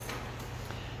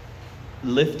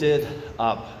lifted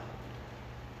up.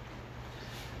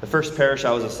 The first parish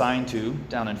I was assigned to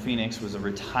down in Phoenix was a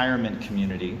retirement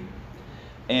community.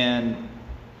 And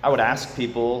I would ask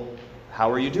people, how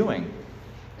are you doing?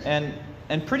 And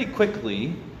pretty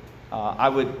quickly, I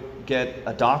would get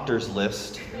a doctor's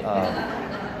list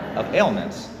of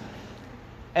ailments.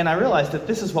 And I realized that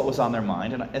this is what was on their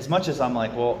mind. And as much as I'm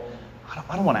like, well,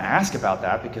 I don't want to ask about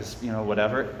that because,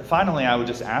 whatever. Finally, I would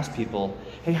just ask people,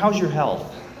 hey, how's your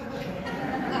health?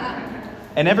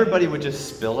 And everybody would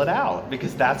just spill it out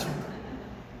because that's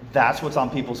what's on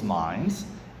people's minds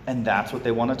and that's what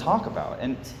they want to talk about.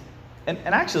 And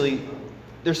actually,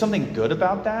 there's something good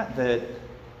about that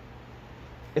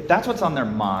if that's what's on their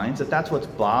minds, if that's what's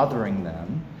bothering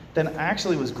them, then I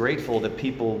actually was grateful that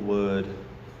people would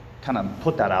kind of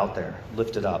put that out there,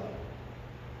 lift it up.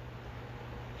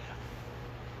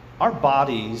 Our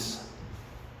bodies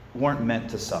weren't meant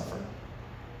to suffer.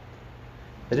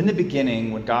 That in the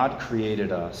beginning, when God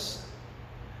created us,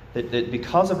 that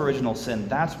because of original sin,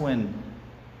 that's when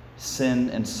sin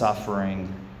and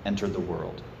suffering entered the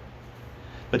world.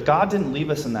 But God didn't leave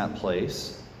us in that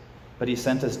place, but He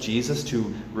sent us Jesus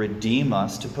to redeem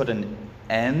us, to put an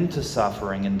end to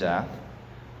suffering and death,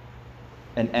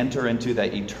 and enter into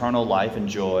that eternal life and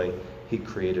joy He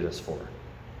created us for.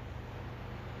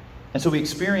 And so we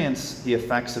experience the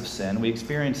effects of sin. We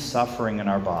experience suffering in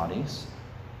our bodies.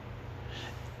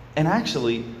 And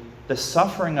actually, the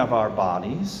suffering of our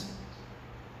bodies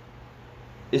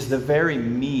is the very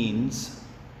means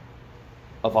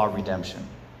of our redemption.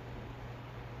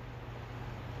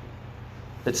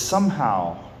 That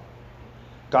somehow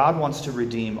God wants to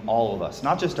redeem all of us,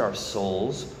 not just our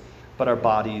souls, but our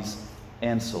bodies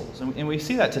and souls. And we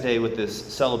see that today with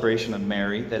this celebration of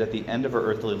Mary, that at the end of her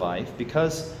earthly life,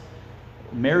 because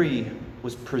Mary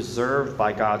was preserved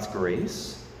by God's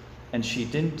grace, and she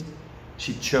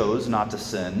chose not to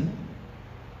sin.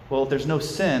 Well, if there's no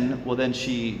sin, well then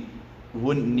she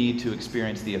wouldn't need to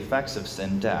experience the effects of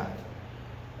sin, death.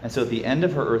 And so at the end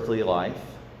of her earthly life,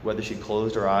 whether she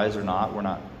closed her eyes or not, we're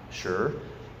not sure,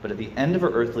 but at the end of her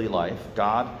earthly life,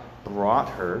 God brought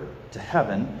her to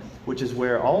heaven, which is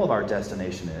where all of our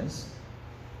destination is.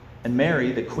 And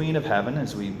Mary, the Queen of Heaven,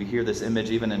 as we hear this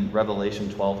image even in Revelation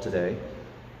 12 today,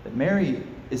 that Mary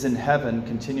is in heaven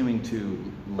continuing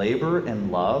to labor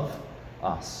and love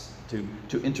us,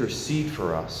 to intercede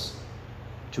for us,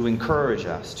 to encourage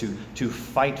us, to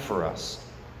fight for us.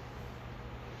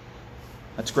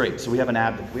 That's great. So we have an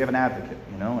advocate. We have an advocate,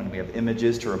 and we have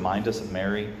images to remind us of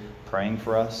Mary praying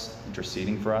for us,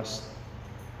 interceding for us.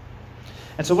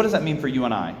 And so what does that mean for you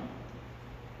and I?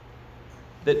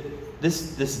 That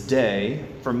this day,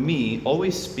 for me,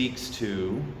 always speaks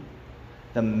to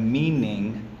the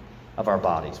meaning of our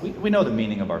bodies. We know the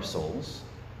meaning of our souls.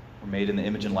 We're made in the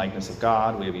image and likeness of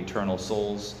God. We have eternal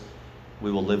souls.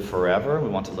 We will live forever. We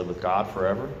want to live with God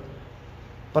forever.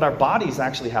 But our bodies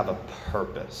actually have a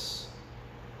purpose.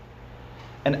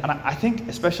 And I think,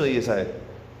 especially as I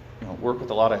work with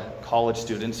a lot of college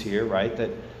students here, right,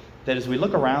 that as we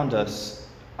look around us,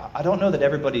 I don't know that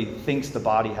everybody thinks the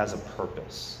body has a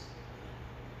purpose.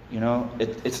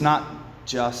 It's not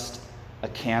just a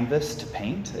canvas to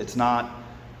paint. It's not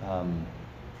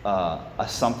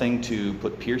something to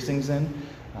put piercings in.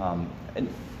 And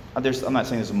I'm not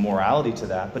saying there's a morality to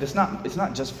that, but it's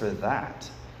not just for that.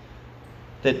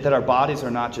 That our bodies are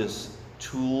not just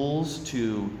tools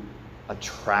to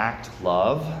attract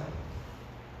love.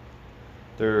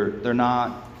 They're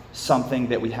not something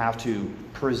that we have to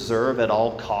preserve at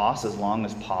all costs as long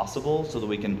as possible so that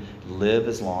we can live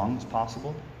as long as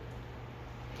possible.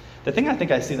 The thing I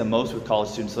think I see the most with college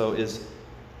students, though, is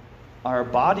our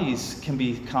bodies can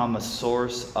become a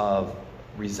source of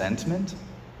resentment.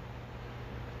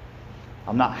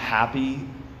 I'm not happy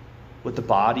with the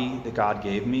body that God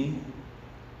gave me.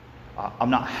 I'm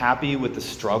not happy with the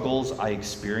struggles I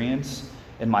experience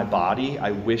in my body.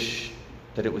 I wish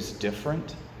that it was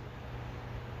different.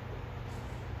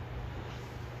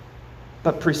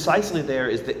 But precisely there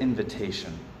is the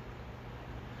invitation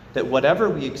that whatever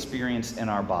we experience in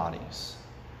our bodies,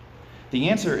 the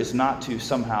answer is not to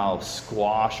somehow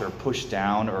squash or push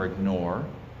down or ignore,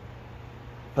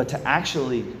 but to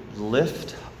actually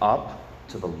lift up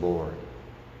to the Lord.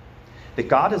 That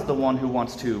God is the one who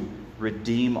wants to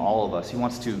redeem all of us. He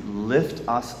wants to lift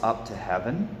us up to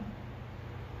heaven.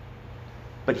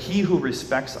 But He who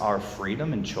respects our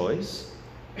freedom and choice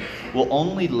will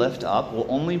only lift up, will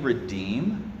only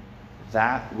redeem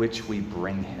that which we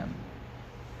bring Him.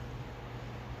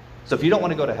 So if you don't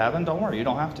want to go to heaven, don't worry, you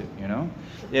don't have to,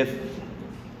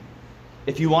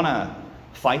 If you want to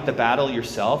fight the battle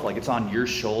yourself, like it's on your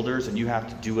shoulders and you have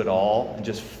to do it all and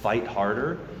just fight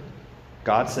harder,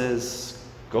 God says,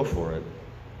 go for it.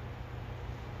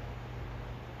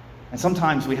 And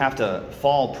sometimes we have to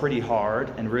fall pretty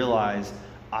hard and realize,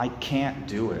 I can't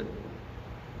do it.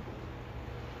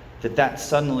 That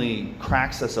suddenly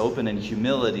cracks us open in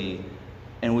humility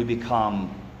and we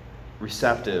become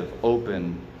receptive,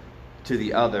 open to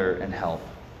the other and help.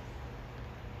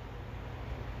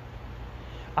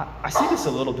 I see this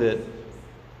a little bit.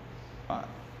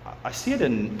 I see it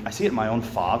in my own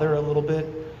father a little bit.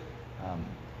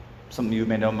 Some of you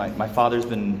may know my father's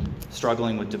been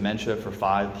struggling with dementia for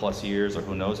 5+ years, or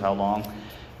who knows how long.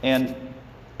 And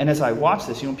as I watch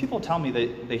this, when people tell me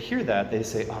they hear that, they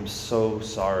say, I'm so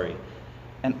sorry.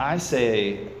 And I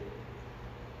say,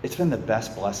 it's been the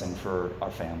best blessing for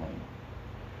our family.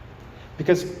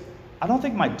 Because I don't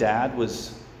think my dad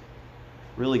was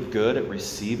really good at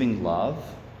receiving love.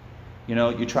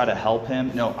 You try to help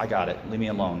him. No, I got it. Leave me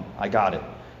alone. I got it.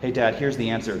 Hey, Dad, here's the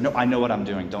answer. No, I know what I'm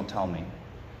doing. Don't tell me.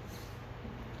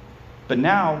 But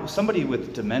now, somebody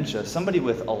with dementia, somebody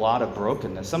with a lot of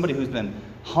brokenness, somebody who's been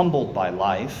humbled by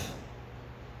life,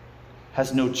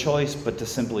 has no choice but to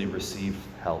simply receive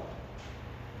help.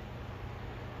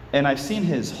 And I've seen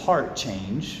his heart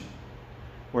change,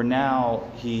 where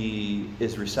now he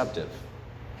is receptive.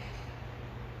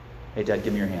 Hey, Dad,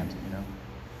 give me your hand,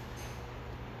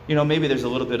 maybe there's a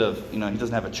little bit of, he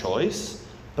doesn't have a choice,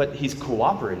 but he's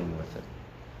cooperating with it.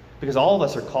 Because all of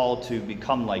us are called to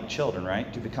become like children,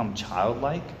 right? To become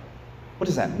childlike. What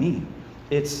does that mean?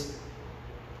 It's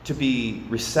to be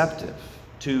receptive,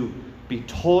 to be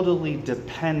totally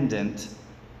dependent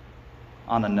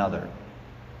on another.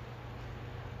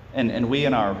 And we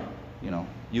in our,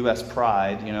 U.S.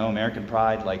 pride, American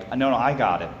pride, no, I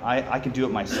got it. I can do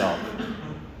it myself.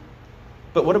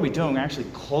 But what are we doing? We're actually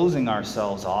closing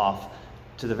ourselves off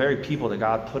to the very people that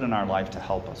God put in our life to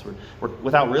help us. We're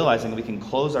without realizing, we can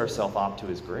close ourselves off to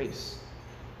his grace.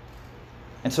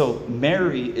 And so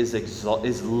Mary is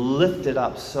lifted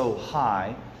up so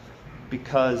high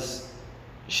because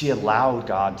she allowed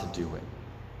God to do it.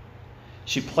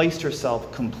 She placed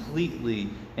herself completely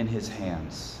in his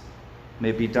hands.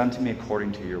 May it be done to me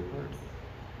according to your word.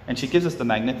 And she gives us the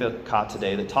Magnificat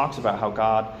today that talks about how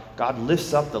God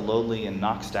lifts up the lowly and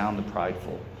knocks down the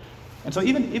prideful. And so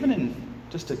even in,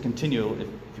 just to continue,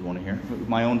 if you want to hear,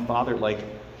 my own father,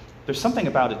 there's something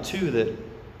about it too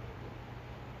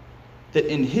that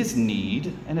in his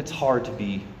need, and it's hard to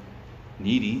be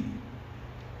needy,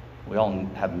 we all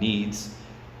have needs,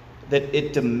 that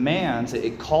it demands,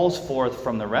 it calls forth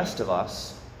from the rest of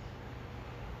us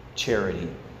charity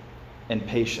and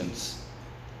patience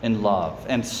and love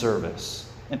and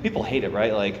service. And people hate it,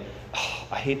 right?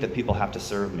 I hate that people have to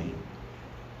serve me.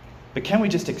 But can we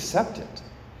just accept it?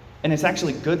 And it's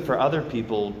actually good for other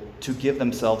people to give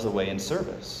themselves away in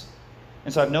service.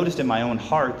 And so I've noticed in my own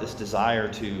heart this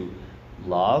desire to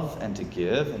love and to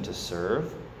give and to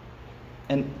serve.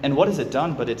 And what has it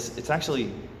done? But it's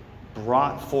actually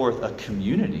brought forth a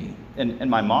community. And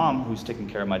my mom, who's taking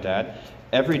care of my dad,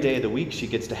 every day of the week she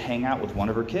gets to hang out with one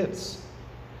of her kids.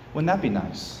 Wouldn't that be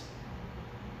nice?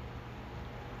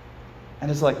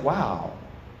 And it's wow,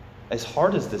 as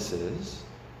hard as this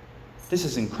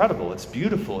is incredible. It's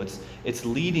beautiful. It's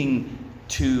leading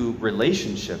to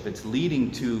relationship. It's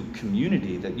leading to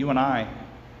community that you and I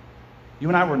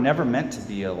were never meant to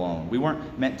be alone. We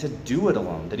weren't meant to do it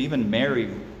alone. That even Mary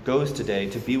goes today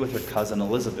to be with her cousin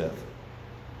Elizabeth,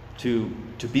 to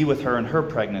be with her in her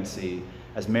pregnancy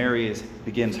as Mary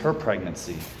begins her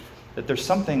pregnancy. That there's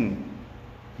something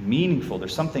meaningful,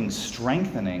 there's something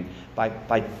strengthening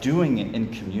by doing it in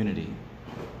community.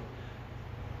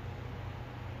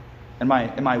 Am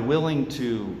I willing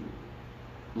to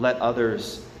let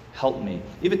others help me?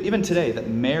 Even today, that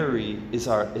Mary is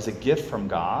a gift from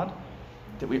God,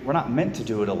 that we're not meant to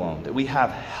do it alone, that we have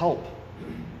help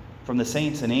from the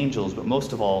saints and angels, but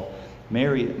most of all,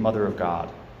 Mary, Mother of God.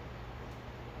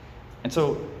 And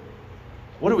so,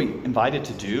 what are we invited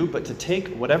to do but to take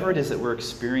whatever it is that we're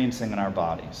experiencing in our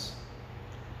bodies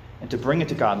and to bring it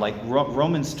to God? Like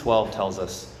Romans 12 tells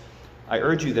us, I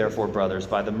urge you therefore, brothers,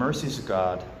 by the mercies of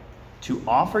God, to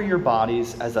offer your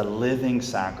bodies as a living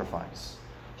sacrifice,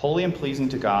 holy and pleasing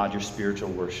to God, your spiritual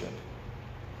worship.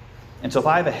 And so if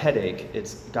I have a headache,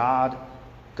 it's God,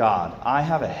 I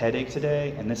have a headache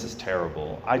today and this is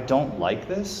terrible. I don't like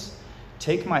this.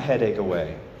 Take my headache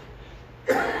away.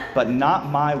 But not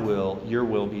my will, your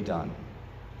will be done.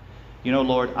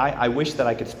 Lord, I wish that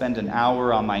I could spend an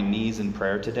hour on my knees in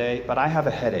prayer today, but I have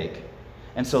a headache.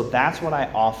 And so that's what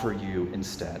I offer you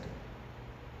instead.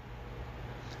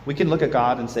 We can look at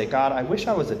God and say, God, I wish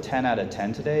I was a 10 out of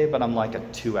 10 today, but I'm like a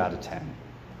 2 out of 10.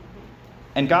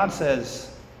 And God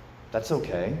says, that's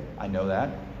okay, I know that.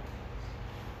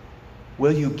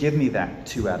 Will you give me that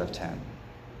 2 out of 10?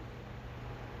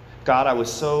 God, I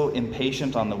was so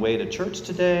impatient on the way to church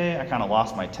today. I kind of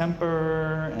lost my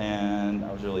temper and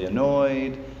I was really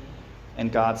annoyed.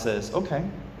 And God says, okay.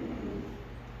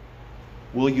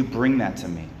 Will you bring that to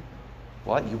me?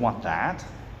 What? You want that?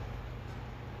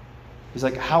 He's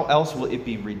like, how else will it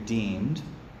be redeemed?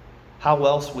 How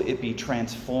else will it be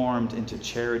transformed into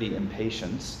charity and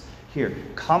patience? Here,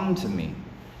 come to me.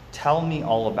 Tell me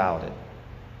all about it.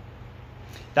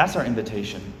 That's our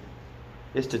invitation,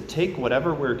 is to take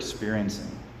whatever we're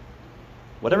experiencing,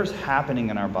 whatever's happening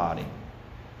in our body,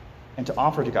 and to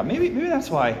offer it to God. Maybe that's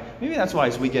why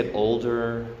as we get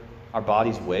older, our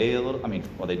bodies weigh a little. I mean,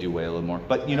 well, they do weigh a little more,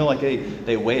 but like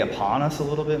they weigh upon us a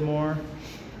little bit more.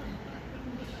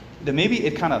 That maybe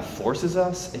it kind of forces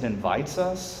us, it invites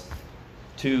us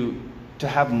to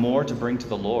have more to bring to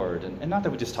the Lord. And not that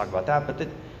we just talk about that, but that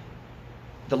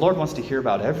the Lord wants to hear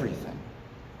about everything.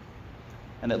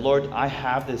 And that, Lord, I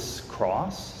have this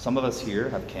cross. Some of us here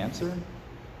have cancer.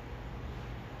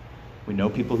 We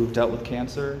know people who've dealt with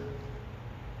cancer.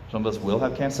 Some of us will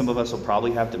have cancer. Some of us will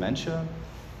probably have dementia.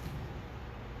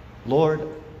 Lord,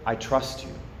 I trust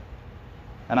you.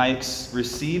 And I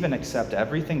receive and accept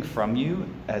everything from you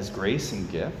as grace and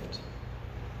gift.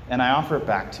 And I offer it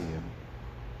back to you,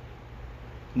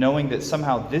 knowing that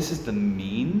somehow this is the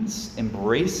means,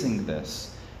 embracing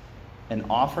this and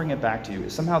offering it back to you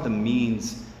is somehow the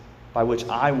means by which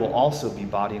I will also be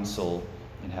body and soul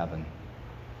in heaven.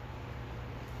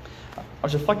 I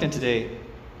was reflecting today,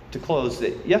 to close,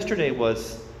 that yesterday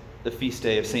was the feast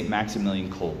day of St. Maximilian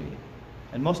Kolbe.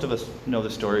 And most of us know the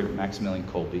story of Maximilian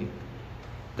Kolbe,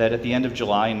 that at the end of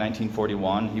July in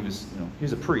 1941, he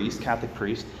was a priest, Catholic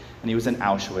priest, and he was in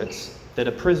Auschwitz, that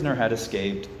a prisoner had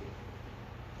escaped.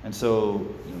 And so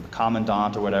the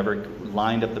commandant or whatever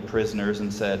lined up the prisoners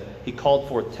and said, he called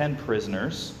forth 10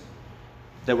 prisoners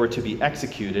that were to be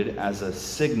executed as a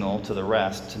signal to the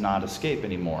rest to not escape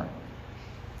anymore.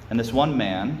 And this one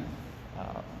man,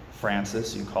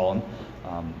 Francis, you call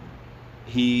him,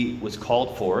 he was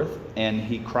called forth and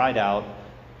he cried out,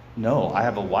 no, I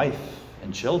have a wife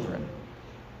and children.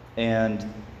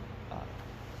 And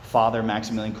Father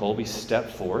Maximilian Kolbe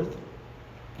stepped forth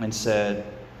and said,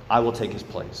 I will take his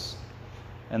place.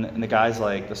 And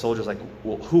the soldier's like,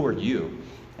 well, who are you?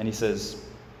 And he says,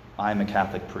 I'm a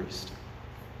Catholic priest.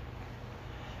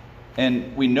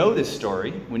 And we know this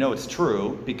story, we know it's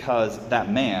true, because that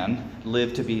man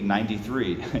lived to be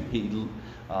 93.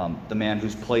 The man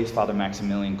whose place Father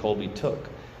Maximilian Kolbe took.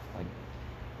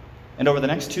 And over the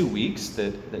next 2 weeks,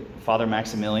 that Father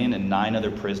Maximilian and 9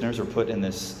 other prisoners were put in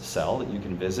this cell that you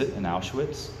can visit in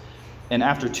Auschwitz. And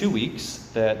after 2 weeks,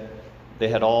 that they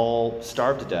had all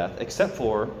starved to death, except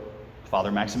for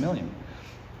Father Maximilian.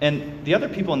 And the other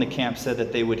people in the camp said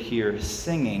that they would hear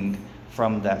singing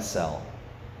from that cell.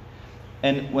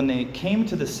 And when they came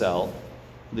to the cell,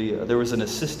 there was an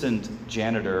assistant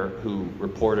janitor who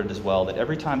reported as well that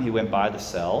every time he went by the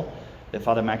cell, that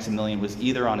Father Maximilian was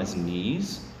either on his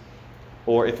knees,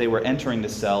 or if they were entering the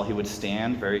cell, he would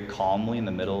stand very calmly in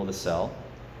the middle of the cell.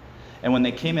 And when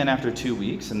they came in after 2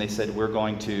 weeks and they said, we're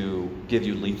going to give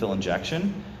you lethal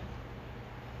injection,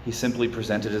 he simply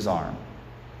presented his arm.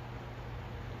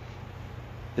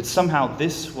 That somehow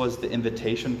this was the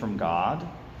invitation from God,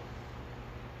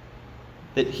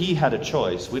 that he had a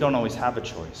choice. We don't always have a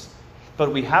choice,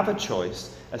 but we have a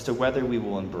choice as to whether we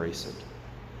will embrace it.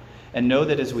 And know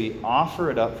that as we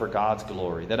offer it up for God's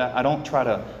glory, that I don't try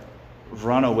to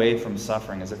run away from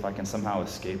suffering as if I can somehow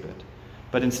escape it.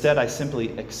 But instead, I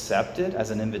simply accept it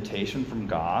as an invitation from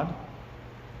God,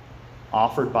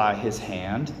 offered by his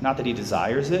hand. Not that he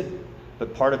desires it,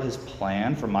 but part of his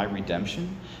plan for my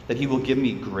redemption, that he will give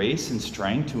me grace and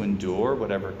strength to endure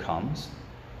whatever comes.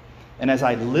 And as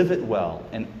I live it well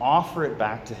and offer it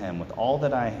back to him with all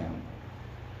that I am,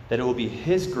 that it will be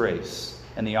his grace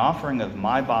and the offering of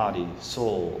my body,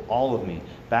 soul, all of me,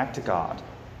 back to God,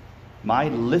 my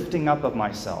lifting up of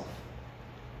myself,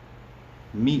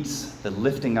 meets the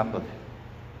lifting up of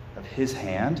his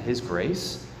hand, his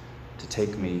grace, to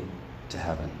take me to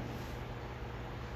heaven.